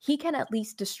 he can at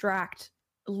least distract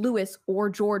Lewis or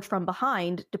George from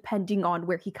behind, depending on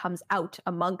where he comes out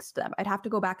amongst them. I'd have to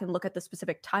go back and look at the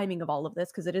specific timing of all of this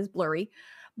because it is blurry.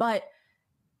 But,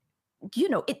 you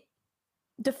know,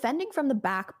 defending from the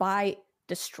back by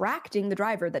distracting the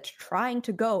driver that's trying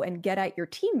to go and get at your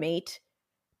teammate,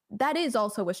 that is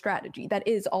also a strategy. That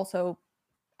is also,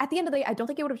 at the end of the day, I don't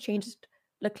think it would have changed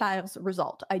Leclerc's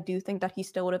result. I do think that he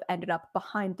still would have ended up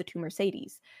behind the two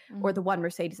Mercedes, or the one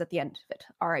Mercedes at the end of it,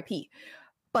 RIP.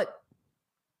 But,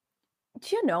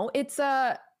 you know, it's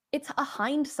a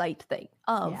hindsight thing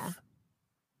of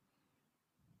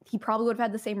he probably would have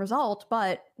had the same result,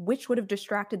 but which would have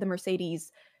distracted the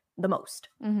Mercedes the most?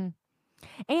 Mm-hmm.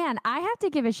 And I have to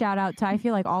give a shout out to, I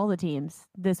feel like, all the teams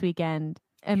this weekend,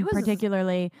 and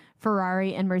particularly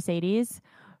Ferrari and Mercedes,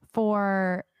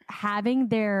 for having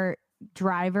their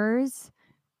drivers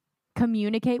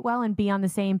communicate well and be on the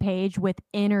same page with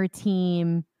inner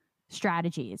team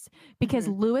strategies. Because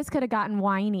Lewis could have gotten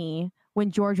whiny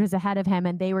when George was ahead of him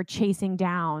and they were chasing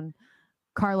down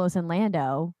Carlos and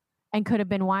Lando, and could have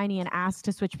been whiny and asked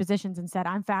to switch positions and said,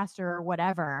 I'm faster or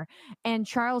whatever. And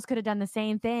Charles could have done the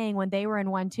same thing when they were in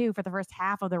 1-2 for the first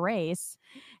half of the race.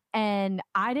 And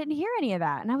I didn't hear any of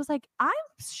that. And I was like, I'm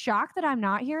shocked that I'm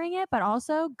not hearing it, but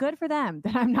also good for them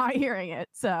that I'm not hearing it.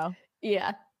 So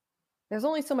yeah, there's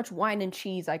only so much wine and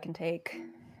cheese I can take.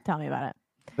 Tell me about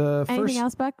it. Anything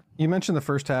else, Buck? You mentioned the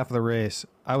first half of the race.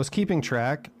 I was keeping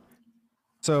track.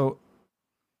 So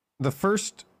the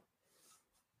first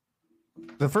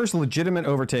legitimate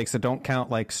overtakes that don't count,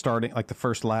 like starting, like the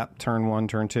first lap, turn 1,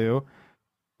 turn 2,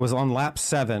 was on lap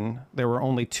 7. There were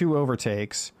only 2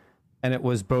 overtakes, and it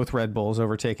was both Red Bulls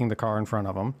overtaking the car in front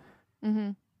of them.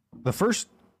 Mm-hmm. The first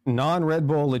non-Red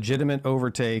Bull legitimate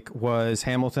overtake was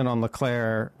Hamilton on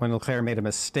Leclerc when Leclerc made a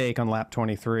mistake on lap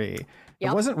 23. Yep.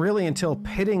 It wasn't really until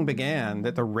pitting began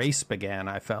that the race began,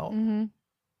 I felt. Mm-hmm.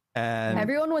 And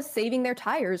everyone was saving their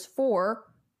tires for,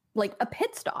 like, a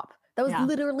pit stop. That was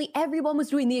literally, everyone was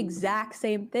doing the exact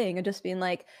same thing and just being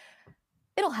like,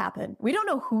 it'll happen. We don't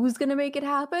know who's going to make it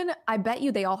happen. I bet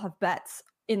you they all have bets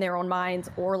in their own minds,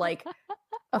 or like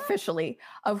officially,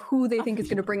 of who they think is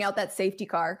going to bring out that safety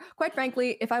car. Quite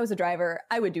frankly, if I was a driver,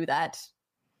 I would do that.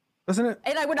 Doesn't it?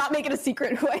 And I would not make it a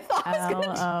secret who I thought was going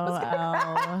to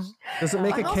crash. Does it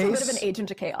make a case? I'm also a bit of an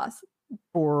agent of chaos.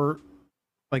 For,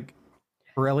 like,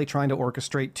 Pirelli trying to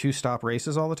orchestrate 2-stop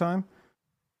races all the time?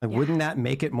 Like, wouldn't that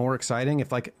make it more exciting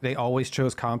if, like, they always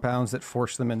chose compounds that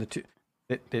forced them into two,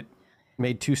 that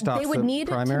made 2 stops? They would need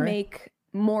to make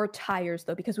more tires,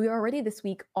 though, because we were already this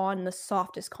week on the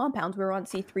softest compounds. We were on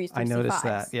C3s through C5s. I noticed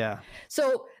that, yeah.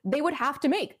 So they would have to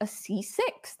make a C6.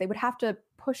 They would have to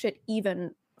push it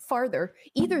even farther.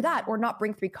 Either that or not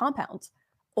bring 3 compounds.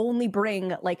 Only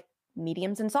bring like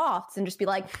mediums and softs and just be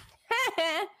like,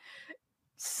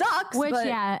 sucks. Which, but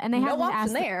yeah, and they have no to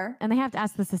ask there. And they have to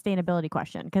ask the sustainability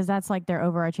question because that's like their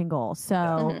overarching goal.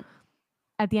 So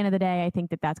at the end of the day, I think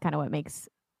that that's kind of what makes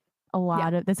a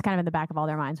lot of that's kind of in the back of all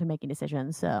their minds when making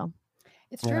decisions. So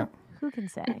it's true. Who can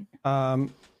say?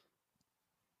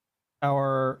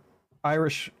 Our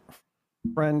Irish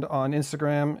friend on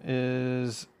Instagram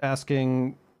is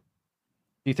asking,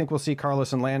 do you think we'll see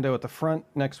Carlos and Lando at the front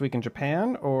next week in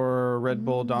Japan, or Red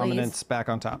Bull dominance back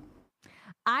on top?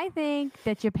 I think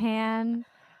that Japan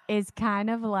is kind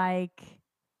of like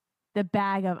the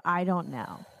bag of I don't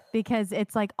know, because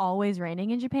it's like always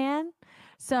raining in Japan.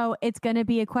 So it's going to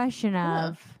be a question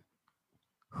of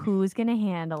who's going to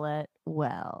handle it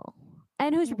well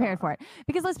and who's prepared for it.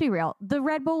 Because let's be real, the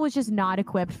Red Bull was just not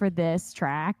equipped for this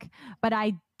track, but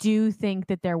I do think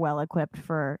that they're well equipped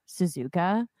for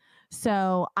Suzuka.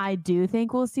 So I do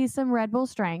think we'll see some Red Bull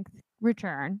strength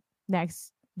return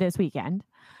this weekend.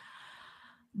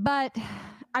 But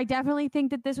I definitely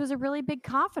think that this was a really big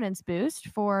confidence boost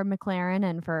for McLaren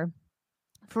and for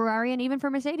Ferrari and even for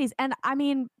Mercedes. And I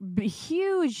mean,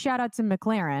 huge shout out to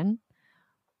McLaren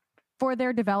for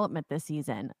their development this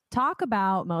season. Talk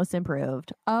about most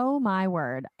improved. Oh my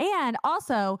word. And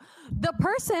also the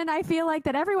person I feel like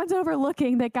that everyone's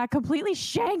overlooking that got completely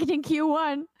shanked in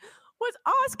Q1 was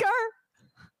Oscar.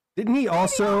 Didn't he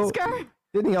also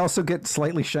get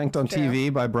slightly shanked on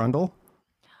TV by Brundle?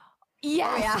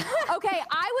 Yes. Yeah. Okay.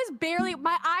 I was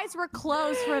my eyes were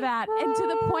closed for that. And to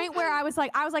the point where I was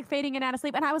like fading in and out of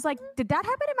sleep. And I was like, did that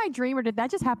happen in my dream or did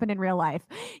that just happen in real life?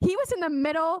 He was in the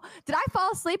middle. Did I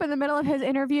fall asleep in the middle of his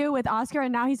interview with Oscar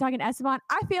and now he's talking to Esteban?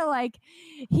 I feel like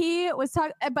he was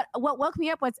talking, but what woke me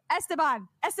up was Esteban,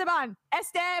 which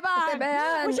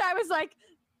I was like,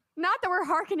 not that we're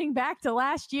hearkening back to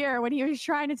last year when he was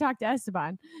trying to talk to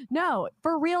Esteban. No,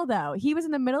 for real though. He was in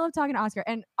the middle of talking to Oscar,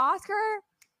 and Oscar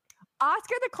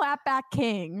the clapback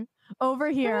king over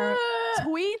here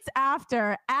tweets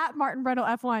after at Martin Brundle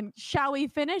F1, shall we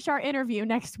finish our interview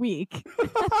next week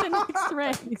at the next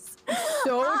race?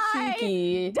 So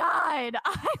cheeky. I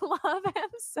love him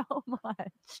so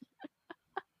much.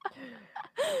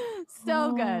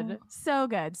 So good. So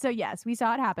good. So yes, we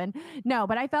saw it happen. No,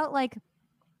 but I felt like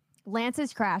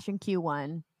Lance's crash in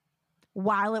Q1,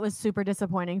 while it was super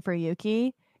disappointing for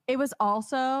Yuki, it was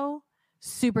also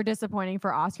super disappointing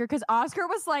for Oscar because Oscar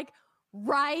was like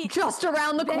just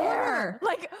around the there, corner,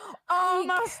 like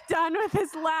almost done with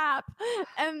his lap,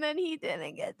 and then he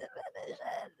didn't get to finish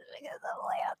it because of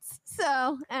Lance.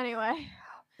 So anyway,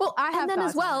 well, I have and then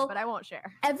as well, but I won't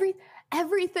share.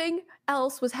 Everything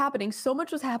else was happening. So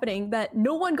much was happening that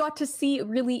no one got to see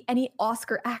really any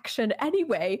Oscar action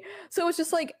anyway. So it's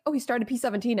just like, oh, he started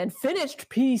P17 and finished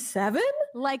P7?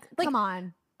 Like come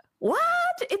on. What?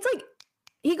 It's like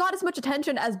he got as much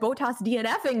attention as Bottas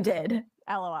DNFing did.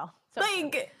 LOL. So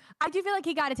like, I do feel like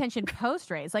he got attention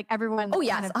post-race. Like everyone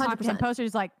kind of talked to him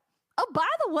post-race like, oh, by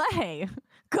the way,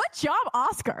 good job,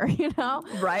 Oscar, you know?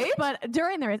 Right? But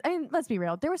during the race, I mean, let's be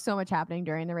real. There was so much happening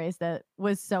during the race that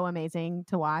was so amazing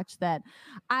to watch and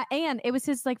it was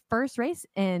his like first race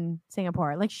in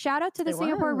Singapore. Like shout out to the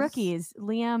Singapore rookies,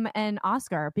 Liam and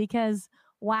Oscar, because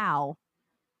wow.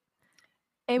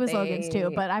 It was Logan's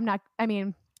too, but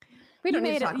we don't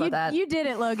need to talk about that. You did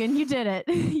it, Logan. You did it.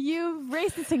 You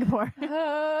raced in Singapore.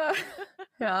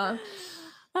 Yeah.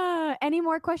 Any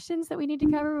more questions that we need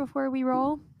to cover before we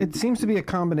roll? It seems to be a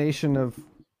combination of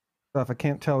stuff. I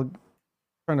can't tell.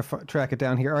 Trying to track it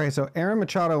down here. All right, so Aaron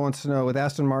Machado wants to know, with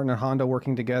Aston Martin and Honda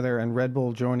working together and Red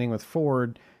Bull joining with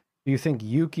Ford, do you think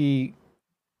Yuki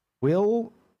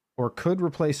will or could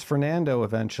replace Fernando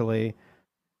eventually?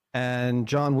 And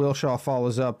John Wilshaw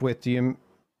follows up with,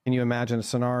 can you imagine a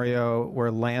scenario where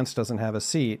Lance doesn't have a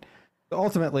seat?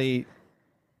 Ultimately,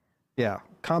 yeah,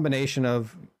 combination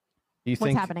of, do you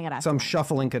think some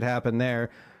shuffling could happen there?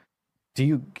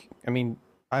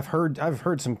 I've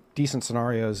heard some decent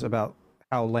scenarios about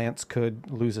how Lance could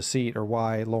lose a seat or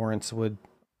why Lawrence would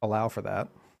allow for that.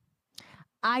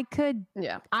 I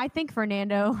think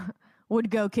Fernando would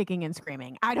go kicking and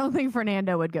screaming. I don't think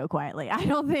Fernando would go quietly. I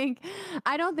don't think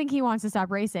he wants to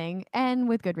stop racing, and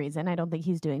with good reason. I don't think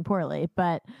he's doing poorly,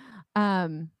 but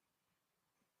the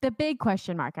big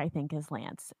question mark I think is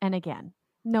Lance. And again,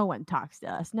 no one talks to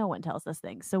us. No one tells us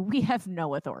things. So we have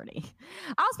no authority.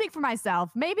 I'll speak for myself.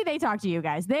 Maybe they talk to you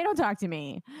guys. They don't talk to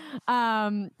me.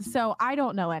 So I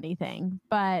don't know anything,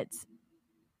 but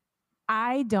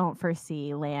I don't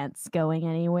foresee Lance going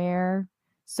anywhere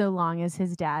so long as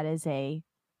his dad is a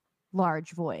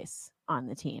large voice on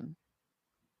the team.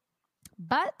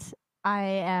 But I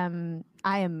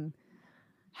am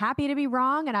happy to be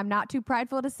wrong, and I'm not too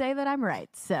prideful to say that I'm right.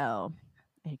 So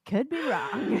it could be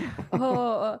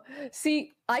wrong.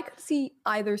 See, I could see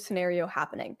either scenario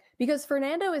happening because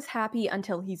Fernando is happy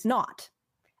until he's not.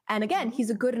 And again, he's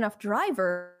a good enough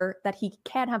driver that he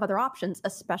can have other options,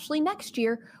 especially next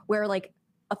year where like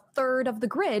a third of the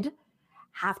grid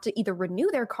have to either renew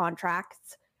their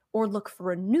contracts or look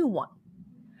for a new one.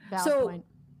 Valid point.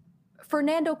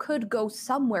 Fernando could go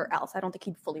somewhere else. I don't think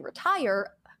he'd fully retire.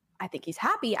 I think he's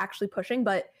happy actually pushing,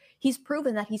 but he's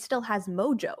proven that he still has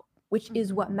mojo, which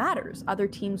is what matters. Other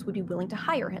teams would be willing to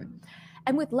hire him.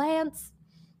 And with Lance,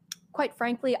 quite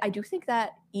frankly, I do think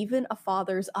that even a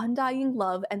father's undying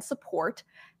love and support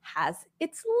has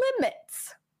its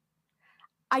limits.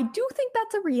 I do think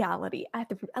that's a reality. I have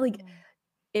to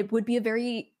it would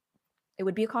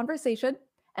be a conversation.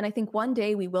 And I think one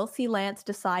day we will see Lance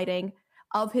deciding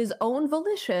of his own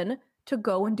volition to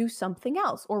go and do something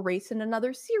else or race in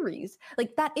another series.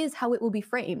 Like that is how it will be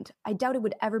framed. I doubt it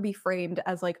would ever be framed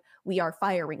as like, we are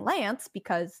firing Lance,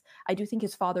 because I do think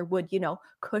his father would,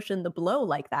 cushion the blow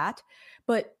like that.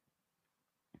 But,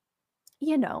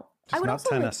 I would also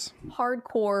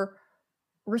hardcore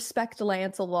respect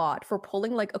Lance a lot for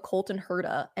pulling like a Colton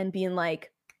Herta and being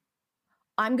like,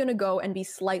 I'm going to go and be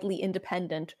slightly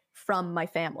independent from my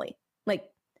family. Like,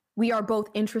 we are both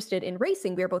interested in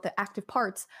racing. We are both the active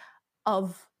parts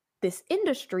of this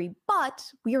industry, but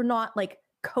we are not like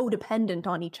codependent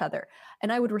on each other.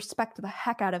 And I would respect the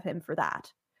heck out of him for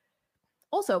that.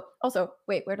 Also,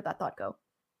 wait, where did that thought go?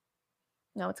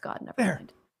 No, it's gone. Never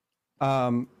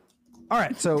mind. All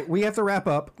right, so we have to wrap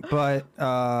up, but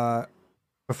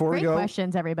before we go,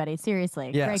 questions, everybody.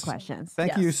 Seriously, yes. Great questions.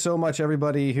 Thank you so much,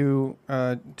 everybody who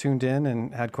tuned in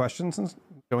and had questions and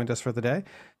joined us for the day.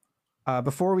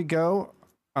 Before we go,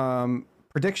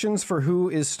 predictions for who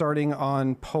is starting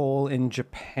on pole in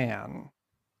Japan.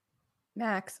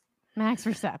 Max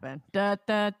Verstappen. Da,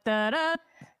 da, da, da.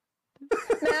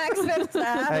 Max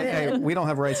Verstappen. Hey, we don't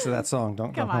have rights to that song.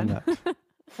 Don't hum that.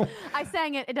 I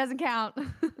sang it. It doesn't count.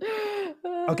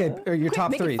 Okay, your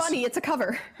top make three. It funny. It's a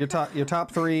cover. Your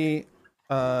top three.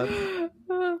 Like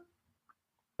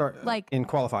in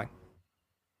qualifying.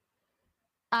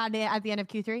 At the end of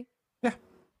Q3. Yeah.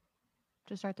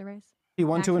 To start the race.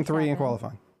 P1, Max 2, and 3 in Verstappen.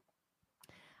 qualifying.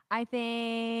 I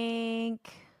think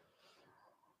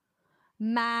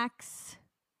Max,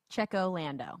 Checo,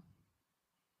 Lando.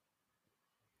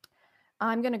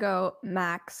 I'm going to go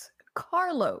Max,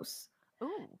 Carlos.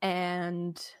 Ooh.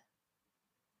 And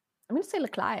I'm going to say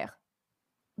Leclerc.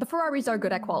 The Ferraris are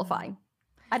good at qualifying.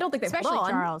 I don't think they've Especially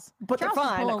won, Charles. but Charles they're can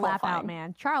fine pull at a lap qualifying. out,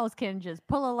 man. Charles can just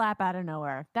pull a lap out of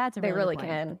nowhere. That's a They really good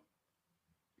point. can.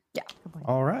 Yeah.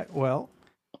 All right. Well,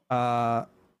 I'm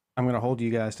going to hold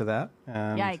you guys to that.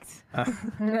 And, Yikes.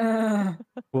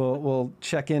 We'll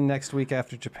check in next week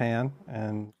after Japan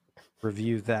and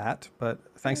review that. But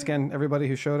thanks again, everybody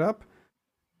who showed up.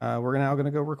 We're now going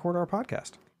to go record our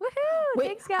podcast. Woohoo! Wait,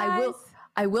 Thanks, guys.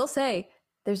 I will say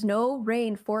there's no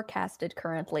rain forecasted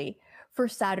currently for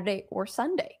Saturday or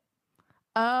Sunday.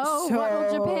 Oh, what will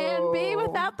Japan be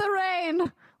without the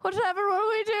rain? Whatever will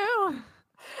we do?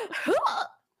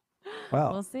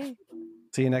 Well, We'll see.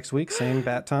 See you next week. Same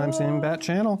bat time, same bat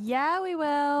channel. Yeah, we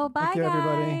will. Bye, you,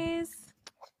 everybody. guys.